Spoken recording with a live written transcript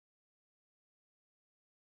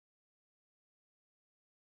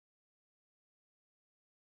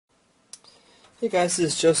Hey guys,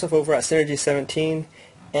 this is Joseph over at Synergy 17,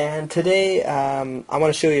 and today I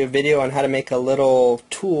want to show you a video on how to make a little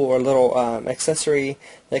tool or little accessory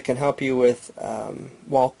that can help you with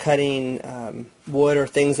while cutting wood or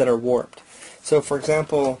things that are warped. So for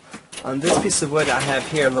example, on this piece of wood I have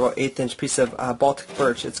here a little 1/8 inch piece of Baltic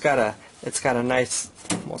birch. It's got a nice,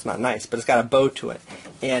 well, it's not nice, but it's got a bow to it.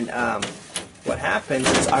 And what happens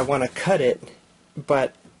is I want to cut it,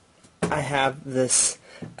 but I have this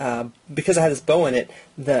because I have this bow in it,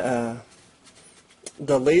 the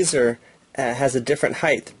laser has a different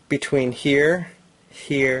height between here,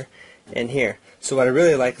 here, and here. So what I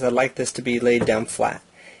really like is I like this to be laid down flat.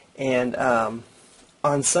 And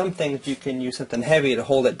on some things you can use something heavy to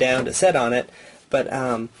hold it down to set on it, but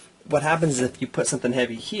what happens is if you put something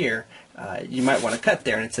heavy here, you might want to cut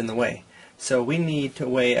there and it's in the way. So we need a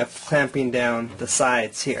way of clamping down the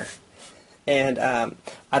sides here. And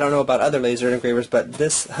I don't know about other laser engravers, but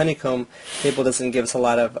this honeycomb table doesn't give us a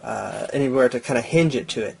lot of anywhere to kind of hinge it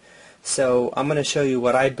to it. So I'm going to show you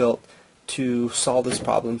what I built to solve this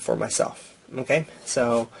problem for myself. Okay,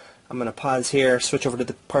 so I'm going to pause here, switch over to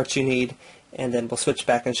the parts you need, and then we'll switch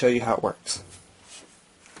back and show you how it works.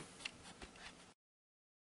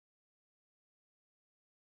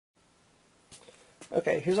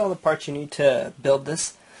 Okay, here's all the parts you need to build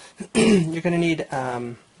this. You're going to need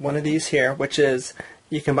one of these here, which is,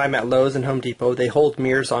 you can buy them at Lowe's and Home Depot. They hold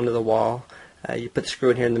mirrors onto the wall. You put the screw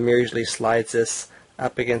in here and the mirror usually slides this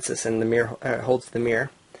up against this and the mirror holds the mirror.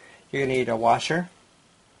 You're going to need a washer.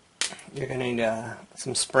 You're going to need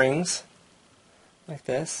some springs like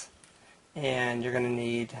this. And you're going to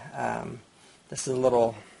need, this is a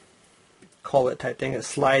little collet type thing. It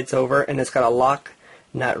slides over and it's got a lock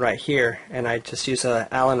nut right here, and I just use an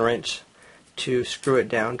Allen wrench to screw it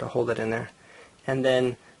down to hold it in there. And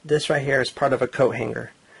then this right here is part of a coat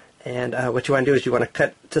hanger, and what you want to do is you want to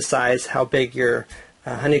cut to size how big your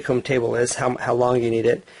honeycomb table is, how long you need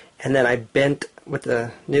it, and then I bent with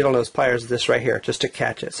the needle nose pliers this right here just to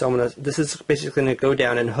catch it. So this is basically going to go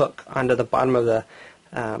down and hook onto the bottom of the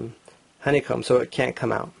honeycomb so it can't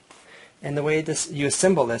come out. And the way you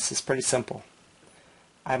assemble this is pretty simple.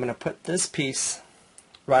 I'm going to put this piece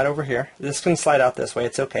right over here. This can slide out this way,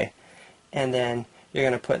 it's okay. And then you're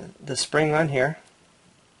going to put the spring on here,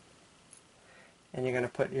 and you're going to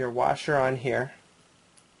put your washer on here,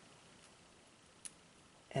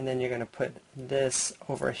 and then you're going to put this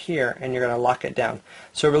over here, and you're going to lock it down.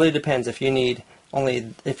 So it really depends. If you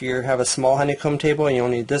have a small honeycomb table and you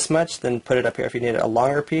only need this much, then put it up here. If you need a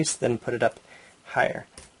longer piece, then put it up higher.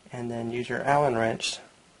 And then use your Allen wrench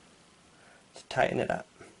to tighten it up.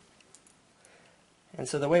 And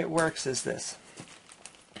so the way it works is this.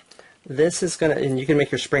 This is going to, and you can make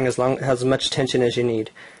your spring as much tension as you need.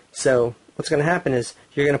 So what's going to happen is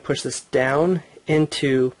you're going to push this down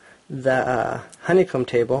into the honeycomb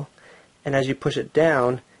table, and as you push it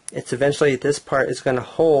down, it's eventually, this part is going to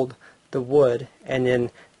hold the wood, and then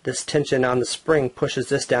this tension on the spring pushes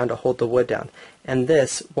this down to hold the wood down, and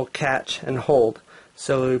this will catch and hold.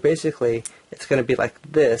 So basically it's going to be like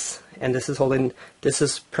this, and this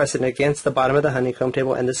is pressing against the bottom of the honeycomb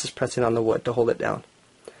table, and this is pressing on the wood to hold it down.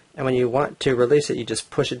 And when you want to release it, you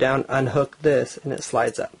just push it down, unhook this, and it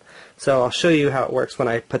slides up. So I'll show you how it works when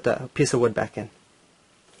I put the piece of wood back in.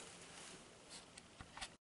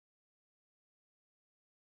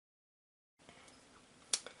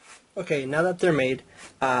 Okay, now that they're made,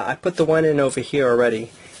 I put the one in over here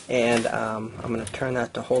already, and I'm going to turn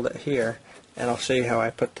that to hold it here, and I'll show you how I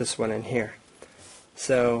put this one in here.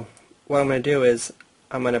 So what I'm going to do is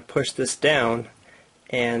I'm going to push this down,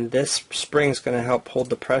 and this spring is going to help hold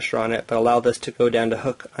the pressure on it, but allow this to go down to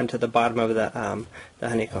hook onto the bottom of the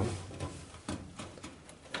honeycomb.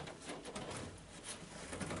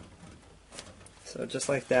 So just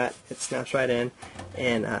like that, it snaps right in,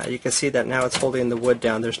 and you can see that now it's holding the wood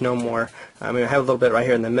down. There's no more, I mean, I have a little bit right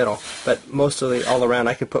here in the middle, but mostly all around.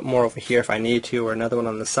 I could put more over here if I need to, or another one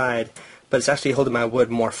on the side, but it's actually holding my wood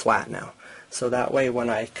more flat now. So that way when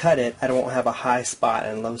I cut it, I don't have a high spot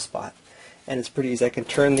and low spot. And it's pretty easy. I can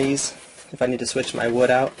turn these if I need to switch my wood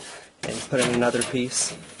out and put in another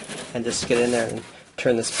piece, and just get in there and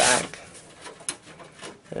turn this back,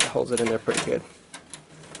 and it holds it in there pretty good.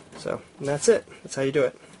 So, and that's it. That's how you do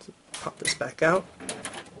it. So pop this back out,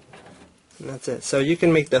 and that's it. So you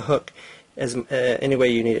can make the hook as any way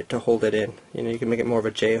you need it to hold it in. You know, you can make it more of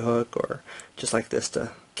a J hook, or just like this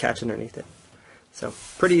to catch underneath it. So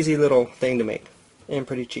pretty easy little thing to make, and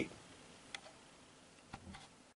pretty cheap.